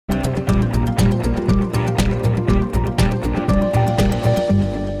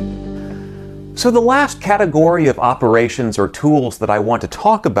So the last category of operations or tools that I want to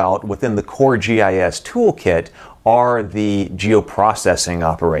talk about within the core GIS toolkit are the geoprocessing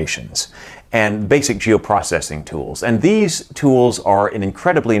operations and basic geoprocessing tools. And these tools are an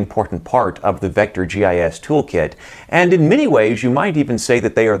incredibly important part of the Vector GIS toolkit. And in many ways, you might even say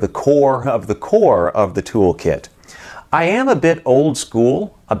that they are the core of the toolkit. I am a bit old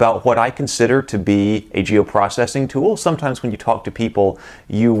school about what I consider to be a geoprocessing tool. Sometimes when you talk to people,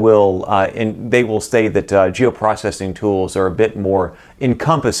 you will, and they will say that geoprocessing tools are a bit more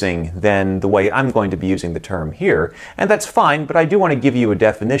encompassing than the way I'm going to be using the term here. And that's fine, but I do want to give you a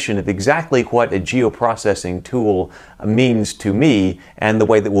definition of exactly what a geoprocessing tool means to me and the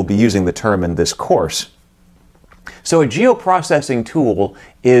way that we'll be using the term in this course. So a geoprocessing tool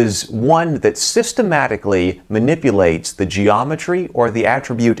is one that systematically manipulates the geometry or the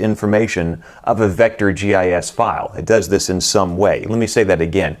attribute information of a vector GIS file. It does this in some way. Let me say that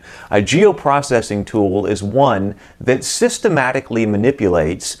again. A geoprocessing tool is one that systematically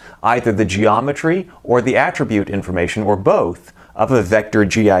manipulates either the geometry or the attribute information, or both, of a vector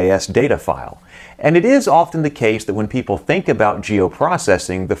GIS data file. And it is often the case that when people think about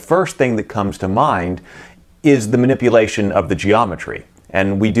geoprocessing, the first thing that comes to mind is the manipulation of the geometry.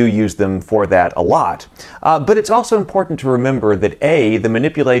 And we do use them for that a lot. But it's also important to remember that the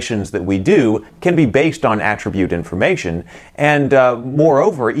manipulations that we do can be based on attribute information. And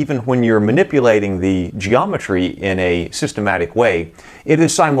moreover, even when you're manipulating the geometry in a systematic way, it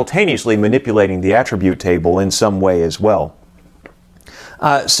is simultaneously manipulating the attribute table in some way as well.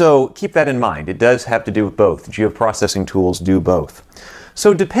 So keep that in mind. It does have to do with both. Geoprocessing tools do both.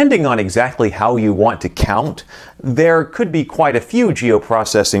 So depending on exactly how you want to count, there could be quite a few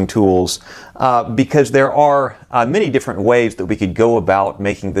geoprocessing tools because there are many different ways that we could go about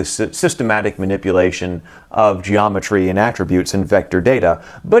making this systematic manipulation of geometry and attributes in vector data.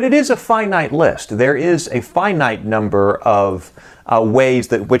 But it is a finite list. There is a finite number of ways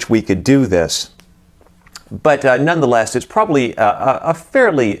that which we could do this. But nonetheless, it's probably a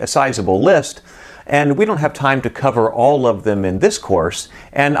fairly sizable list. And we don't have time to cover all of them in this course,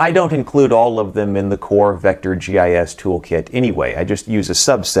 and I don't include all of them in the core Vector GIS toolkit anyway. I just use a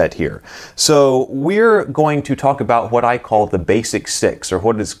subset here. So we're going to talk about what I call the basic 6, or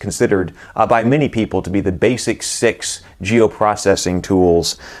what is considered by many people to be the basic 6 geoprocessing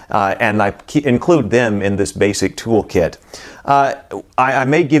tools, and I include them in this basic toolkit. I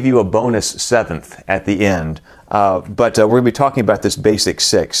may give you a bonus 7th at the end, but we're going to be talking about this basic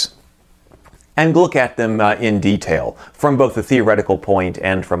 6. And look at them in detail from both a theoretical point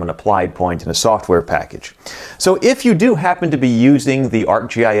and from an applied point in a software package. So if you do happen to be using the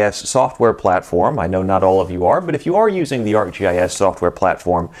ArcGIS software platform, I know not all of you are, but if you are using the ArcGIS software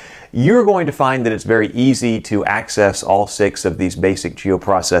platform, you're going to find that it's very easy to access all 6 of these basic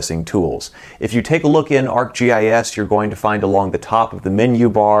geoprocessing tools. If you take a look in ArcGIS, you're going to find along the top of the menu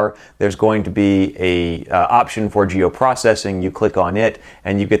bar, there's going to be a option for geoprocessing. You click on it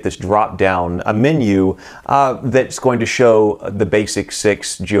and you get this drop down menu that's going to show the basic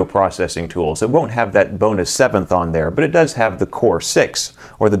 6 geoprocessing tools. It won't have that bonus 7th on there, but it does have the core 6,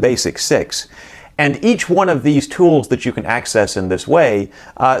 or the basic 6. And each one of these tools that you can access in this way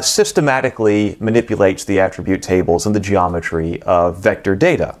systematically manipulates the attribute tables and the geometry of vector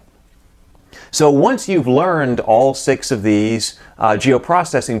data. So once you've learned all 6 of these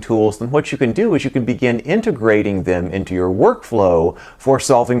geoprocessing tools, then what you can do is you can begin integrating them into your workflow for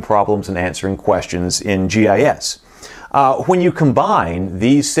solving problems and answering questions in GIS. When you combine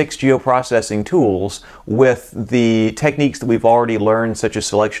these 6 geoprocessing tools with the techniques that we've already learned, such as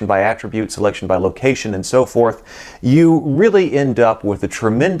selection by attribute, selection by location, and so forth, you really end up with a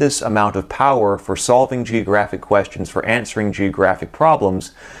tremendous amount of power for solving geographic questions, for answering geographic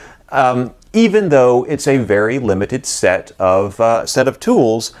problems, even though it's a very limited set of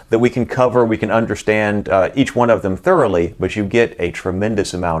tools that we can cover. We can understand each one of them thoroughly, but you get a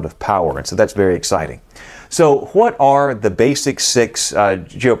tremendous amount of power, and so that's very exciting. So what are the basic 6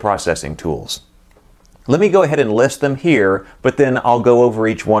 geoprocessing tools? Let me go ahead and list them here, but then I'll go over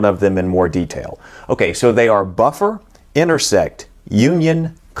each one of them in more detail. Okay, so they are buffer, intersect,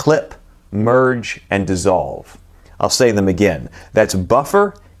 union, clip, merge, and dissolve. I'll say them again. That's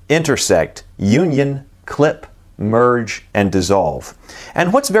buffer, intersect, union, clip, merge, and dissolve.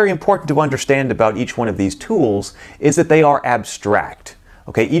 And what's very important to understand about each one of these tools is that they are abstract.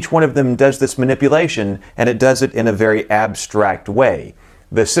 Okay, each one of them does this manipulation, and it does it in a very abstract way.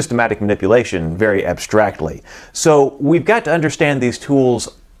 The systematic manipulation very abstractly. So we've got to understand these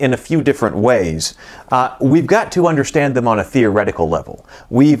tools in a few different ways. We've got to understand them on a theoretical level.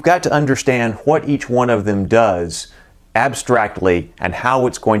 We've got to understand what each one of them does abstractly and how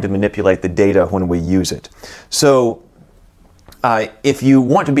it's going to manipulate the data when we use it. So if you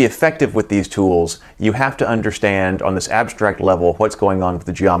want to be effective with these tools, you have to understand on this abstract level what's going on with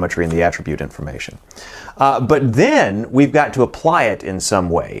the geometry and the attribute information. But then we've got to apply it in some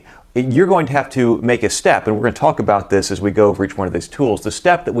way. You're going to have to make a step, and we're going to talk about this as we go over each one of these tools. The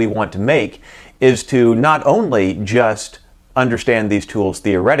step that we want to make is to not only just understand these tools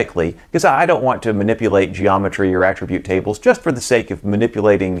theoretically, because I don't want to manipulate geometry or attribute tables just for the sake of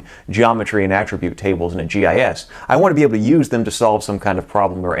manipulating geometry and attribute tables in a GIS. I want to be able to use them to solve some kind of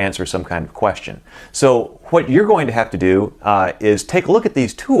problem or answer some kind of question. So what you're going to have to do is take a look at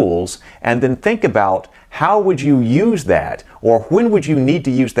these tools and then think about how would you use that, or when would you need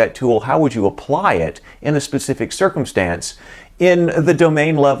to use that tool, how would you apply it in a specific circumstance in the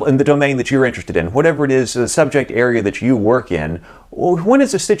domain level, in the domain that you're interested in, whatever it is, the subject area that you work in. When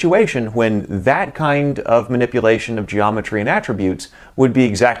is a situation when that kind of manipulation of geometry and attributes would be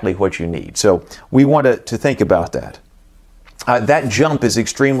exactly what you need? So we want to think about that. That jump is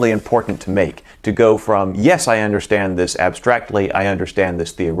extremely important to make, to go from, yes, I understand this abstractly, I understand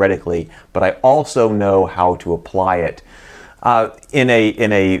this theoretically, but I also know how to apply it in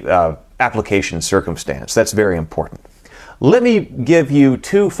a application circumstance. That's very important. Let me give you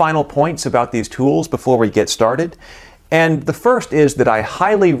two final points about these tools before we get started. And the first is that I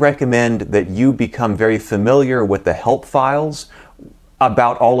highly recommend that you become very familiar with the help files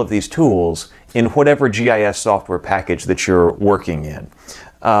about all of these tools in whatever GIS software package that you're working in.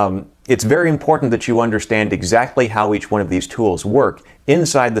 It's very important that you understand exactly how each one of these tools work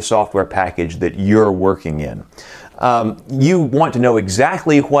inside the software package that you're working in. You want to know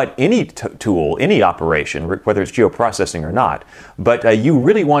exactly what any tool, any operation, whether it's geoprocessing or not, but you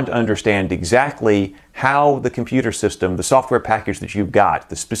really want to understand exactly how the computer system, the software package that you've got,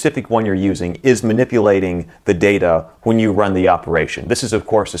 the specific one you're using, is manipulating the data when you run the operation. This is, of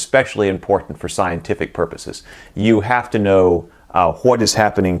course, especially important for scientific purposes. You have to know what is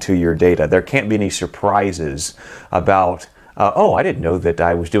happening to your data. There can't be any surprises about, oh, I didn't know that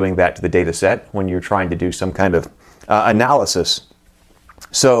I was doing that to the data set, when you're trying to do some kind of analysis.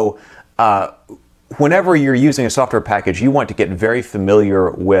 So whenever you're using a software package, you want to get very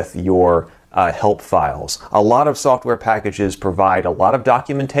familiar with your help files. A lot of software packages provide a lot of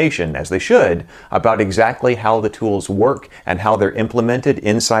documentation, as they should, about exactly how the tools work and how they're implemented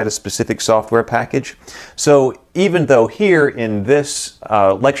inside a specific software package. So even though here in this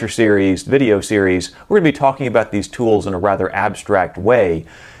lecture series, video series, we're going to be talking about these tools in a rather abstract way,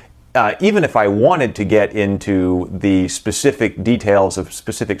 even if I wanted to get into the specific details of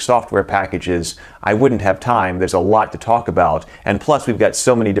specific software packages, I wouldn't have time. There's a lot to talk about. And plus, we've got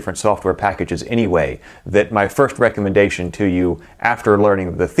so many different software packages anyway, that my first recommendation to you after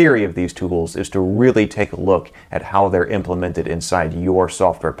learning the theory of these tools is to really take a look at how they're implemented inside your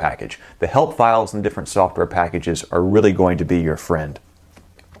software package. The help files in different software packages are really going to be your friend.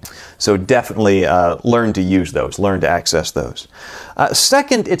 So definitely learn to use those, learn to access those.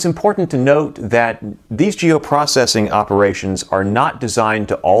 Second, it's important to note that these geoprocessing operations are not designed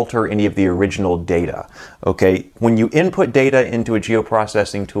to alter any of the original data. Okay, when you input data into a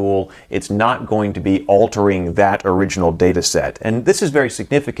geoprocessing tool, it's not going to be altering that original data set. And this is very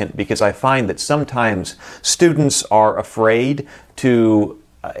significant because I find that sometimes students are afraid to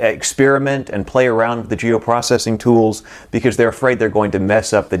experiment and play around with the geoprocessing tools because they're afraid they're going to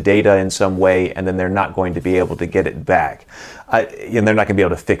mess up the data in some way, and then they're not going to be able to get it back, and they're not going to be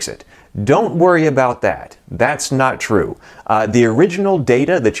able to fix it. Don't worry about that. That's not true. The original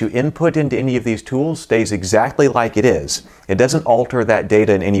data that you input into any of these tools stays exactly like it is. It doesn't alter that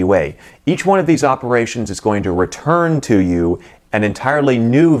data in any way. Each one of these operations is going to return to you an entirely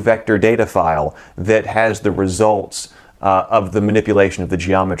new vector data file that has the results of the manipulation of the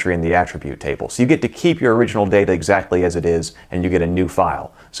geometry and the attribute table. So you get to keep your original data exactly as it is, and you get a new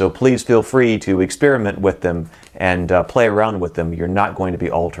file. So please feel free to experiment with them and play around with them. You're not going to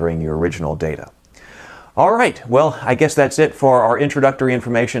be altering your original data. All right, well, I guess that's it for our introductory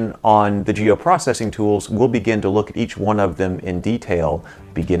information on the geoprocessing tools. We'll begin to look at each one of them in detail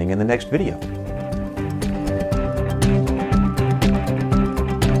beginning in the next video.